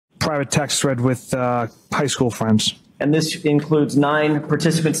private text thread with high school friends. And this includes 9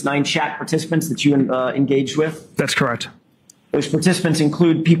 participants, 9 chat participants that you engaged with? That's correct. Those participants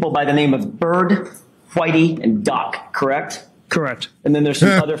include people by the name of Bird, Whitey, and Doc, correct? Correct. And then there's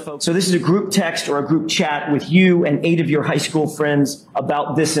some other folks. So this is a group text or a group chat with you and 8 of your high school friends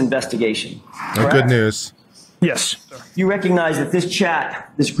about this investigation. Correct? Good news. Yes. You recognize that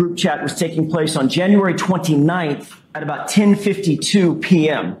this group chat was taking place on January 29th at about 10:52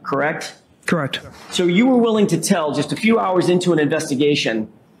 p.m., correct? Correct. So you were willing to tell just a few hours into an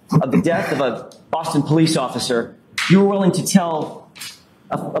investigation of the death of a Boston police officer, you were willing to tell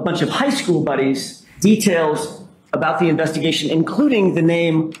a bunch of high school buddies details about the investigation, including the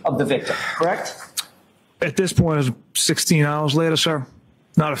name of the victim, correct? At this point, it's 16 hours later, sir.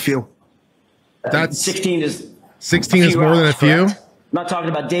 Not a few. That's 16 is 16 is more than a few. Correct? I'm not talking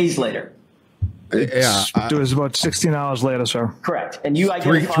about days later. Yeah, It was about 16 hours later, sir. Correct. And you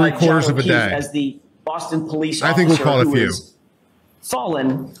identified three-quarters John of a O'Keefe day as the Boston police I officer think we'll call it a who few. was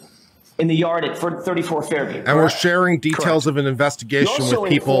fallen in the yard at 34 Fairview. And we're sharing details of an investigation with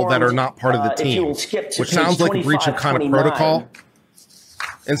people that are not part of the team, which sounds like a breach of kind of protocol,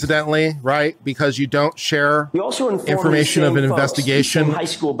 incidentally, right? Because you don't share information of an investigation high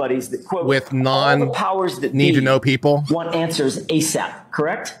school buddies that, quote, with need-to-know people. Want answers ASAP,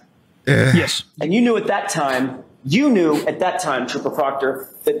 correct? Yes. And you knew at that time, Trooper Proctor,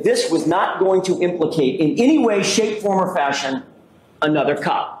 that this was not going to implicate in any way, shape, form, or fashion another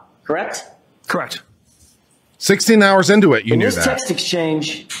cop, correct? Correct. 16 hours into it, you knew that. In this text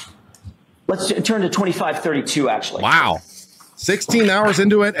exchange, let's turn to 2532, actually. Wow. 16 hours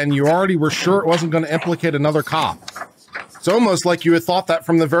into it, and you already were sure it wasn't going to implicate another cop. It's almost like you had thought that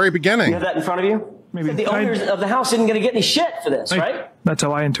from the very beginning. You have that in front of you? Maybe the owners of the house isn't going to get any shit for this, right? That's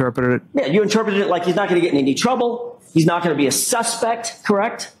how I interpreted it. Yeah, you interpreted it like he's not going to get in any trouble. He's not going to be a suspect,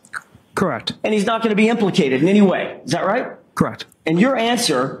 correct? Correct. And he's not going to be implicated in any way. Is that right? Correct. And your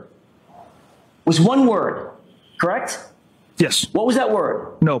answer was one word, correct? Yes. What was that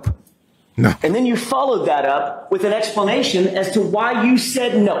word? Nope. No. And then you followed that up with an explanation as to why you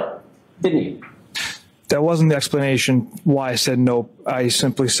said no, didn't you? That wasn't the explanation why I said nope. I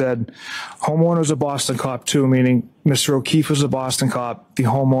simply said homeowner was a Boston cop too, meaning Mr. O'Keefe was a Boston cop. The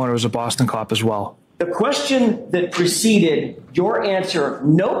homeowner was a Boston cop as well. The question that preceded your answer,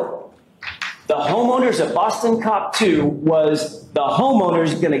 nope, the homeowner's a Boston cop too, was the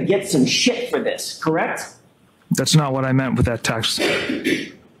homeowner's going to get some shit for this, correct? That's not what I meant with that text.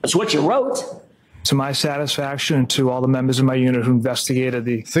 That's what you wrote. To my satisfaction and to all the members of my unit who investigated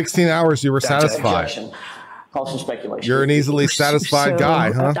the 16 hours, you were satisfied. Call some speculation. You're an easily satisfied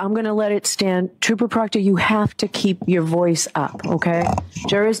guy, huh? I'm going to let it stand. Trooper Proctor, you have to keep your voice up, okay?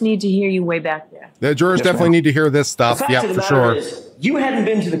 Jurors need to hear you way back there. The jurors definitely need to hear this stuff. The fact Yeah, of the for matter sure. is, you hadn't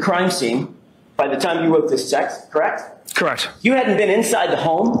been to the crime scene by the time you wrote this text, correct? Correct. You hadn't been inside the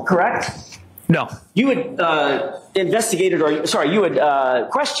home, correct? No. You had investigated, or sorry, you had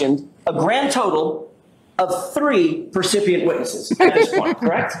questioned a grand total of 3 percipient witnesses at this point,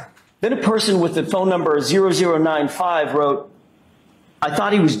 correct? Then a person with the phone number 0095 wrote, I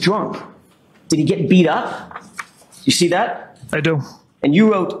thought he was drunk. Did he get beat up? You see that? I do. And you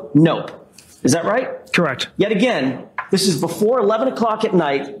wrote, nope. Is that right? Correct. Yet again, this is before 11 o'clock at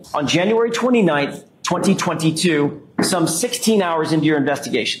night on January 29th, 2022, some 16 hours into your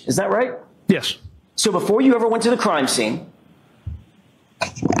investigation. Is that right? Yes. So before you ever went to the crime scene,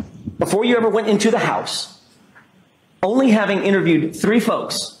 before you ever went into the house, only having interviewed 3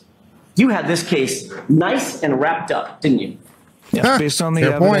 folks, you had this case nice and wrapped up, didn't you? Yeah, based on the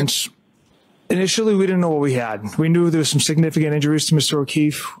evidence. Initially, we didn't know what we had. We knew there was some significant injuries to Mr.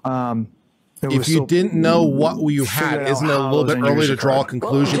 O'Keefe. If you didn't know what you had, isn't it a little bit early to draw a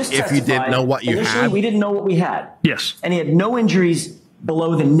conclusion if you didn't know what you initially, had? we didn't know what we had. Yes. And he had no injuries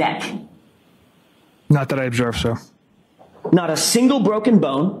below the neck. Not that I observed, sir. Not a single broken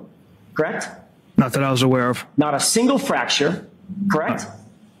bone, correct? Not that I was aware of. Not a single fracture, correct?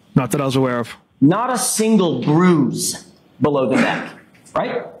 Not that I was aware of. Not a single bruise below the neck,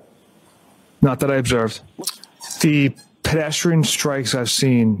 right? Not that I observed. The pedestrian strikes I've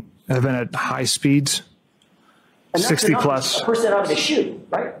seen have been at high speeds, And that's 60 enough plus. a person out of the chute,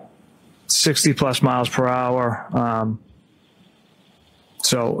 right? 60 plus miles per hour.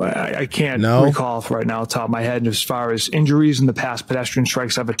 So I can't recall right now off the top of my head as far as injuries in the past pedestrian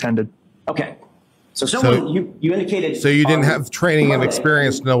strikes I've attended. Okay. So someone, you indicated. So you didn't have training and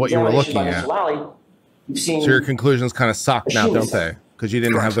experience to know what you were looking at. You've seen So your conclusions kind of suck now, don't they? Because you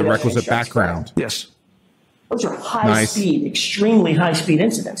didn't have the requisite background. Yes. Those are high speed, extremely high speed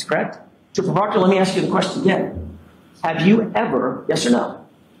incidents, correct? Trooper Proctor, let me ask you the question again. Have you ever, yes or no,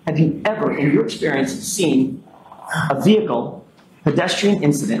 have you ever, in your experience, seen a vehicle, pedestrian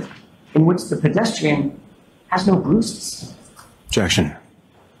incident, in which the pedestrian has no bruises? Objection.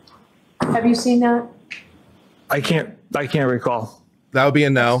 Have you seen that? I can't recall. That would be a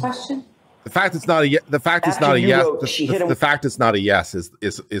no. Question? The fact it's not a the fact it's not a yes. The fact it's not a yes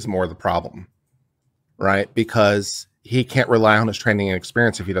is more the problem, right? Because he can't rely on his training and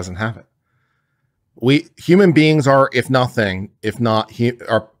experience if he doesn't have it. We human beings are, if not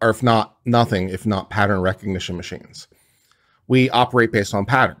pattern recognition machines. We operate based on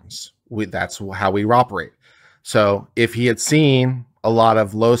patterns. That's how we operate. So if he had seen a lot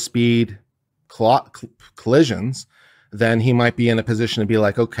of low speed collisions, then he might be in a position to be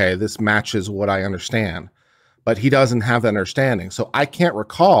like, okay, this matches what I understand, but he doesn't have that understanding. So I can't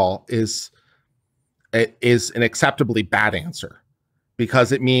recall is an acceptably bad answer,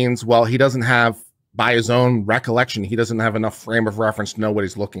 because it means, well, he doesn't have, by his own recollection, he doesn't have enough frame of reference to know what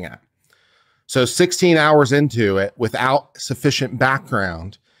he's looking at. So 16 hours into it, without sufficient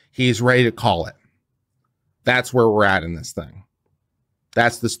background, he's ready to call it. That's where we're at in this thing.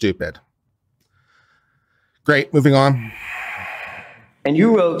 That's the stupid. Great, moving on. And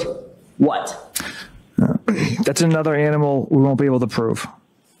you wrote what? That's another animal we won't be able to prove.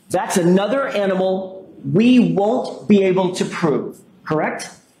 That's another animal we won't be able to prove, correct?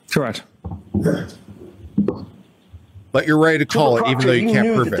 Correct. But you're ready to call it, even though you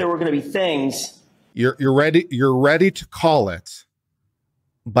can't prove it. There were going to be things. You're ready to call it,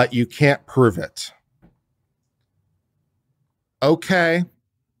 but you can't prove it. Okay.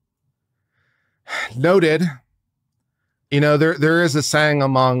 Noted. You know, there is a saying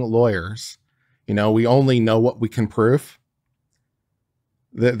among lawyers, you know, we only know what we can prove.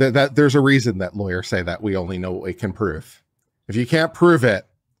 There's a reason that lawyers say that we only know what we can prove. If you can't prove it,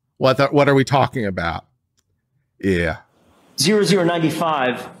 what are we talking about? Yeah.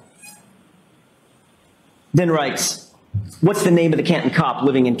 0095 then writes, what's the name of the Canton cop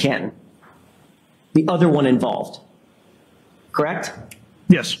living in Canton? The other one involved. Correct?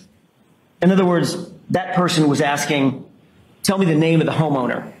 Yes. In other words, that person was asking, tell me the name of the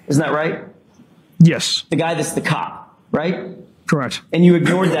homeowner. Isn't that right? Yes. The guy that's the cop, right? Correct. And you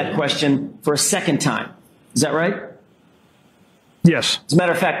ignored that question for a second time. Is that right? Yes. As a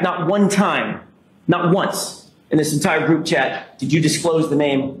matter of fact, not one time, not once in this entire group chat did you disclose the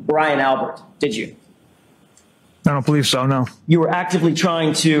name Brian Albert, did you? I don't believe so, no. You were actively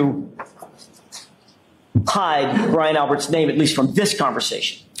trying to hide Brian Albert's name, at least from this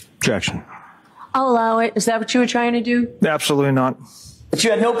conversation. Objection. I'll allow it. Is that what you were trying to do? Absolutely not. But you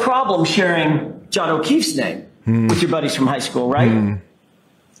had no problem sharing John O'Keefe's name with your buddies from high school, right?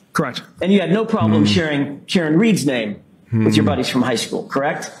 Correct. And you had no problem sharing Karen Reed's name with your buddies from high school,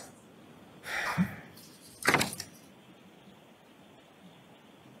 correct?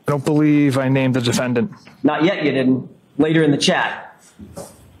 I don't believe I named the defendant. Not yet, you didn't. Later in the chat.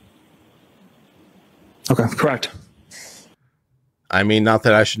 Okay, correct. I mean, not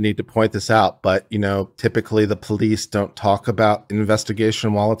that I should need to point this out, but, you know, typically the police don't talk about an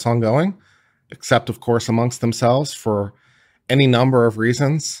investigation while it's ongoing, except, of course, amongst themselves for any number of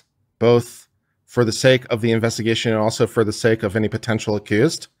reasons, both for the sake of the investigation and also for the sake of any potential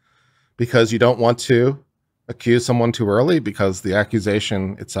accused, because you don't want to accuse someone too early because the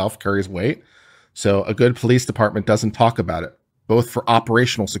accusation itself carries weight. So a good police department doesn't talk about it, both for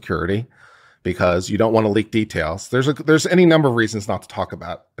operational security, because you don't want to leak details. There's any number of reasons not to talk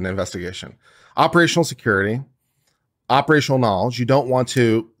about an investigation. Operational security, operational knowledge. You don't want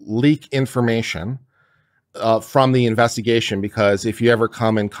to leak information from the investigation, because if you ever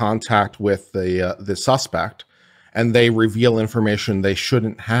come in contact with the suspect and they reveal information they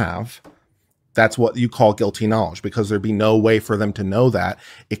shouldn't have, that's what you call guilty knowledge, because there'd be no way for them to know that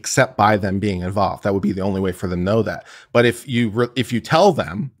except by them being involved. That would be the only way for them to know that. But if you tell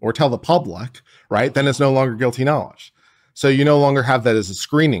them or tell the public, right, then it's no longer guilty knowledge. So you no longer have that as a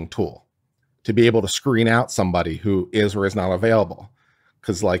screening tool to be able to screen out somebody who is or is not available.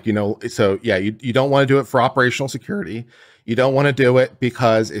 Because, like, you know, so yeah, you don't want to do it for operational security. You don't want to do it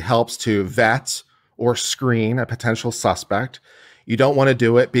because it helps to vet or screen a potential suspect. You don't want to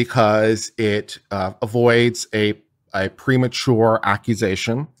do it because it avoids a premature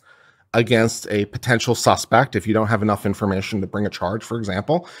accusation against a potential suspect if you don't have enough information to bring a charge, for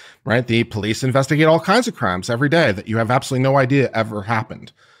example, right? The police investigate all kinds of crimes every day that you have absolutely no idea ever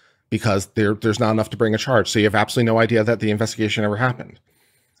happened because there's not enough to bring a charge. So you have absolutely no idea that the investigation ever happened.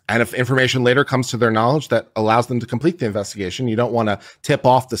 And if information later comes to their knowledge that allows them to complete the investigation, you don't want to tip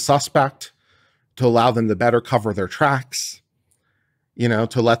off the suspect to allow them to better cover their tracks. you know,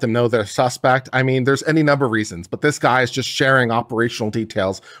 to let them know they're suspect. I mean, there's any number of reasons, but this guy is just sharing operational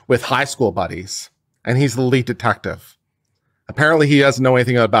details with high school buddies, and he's the lead detective. Apparently, he doesn't know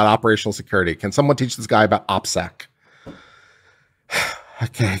anything about operational security. Can someone teach this guy about OPSEC?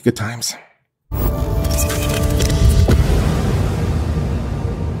 Okay, good times.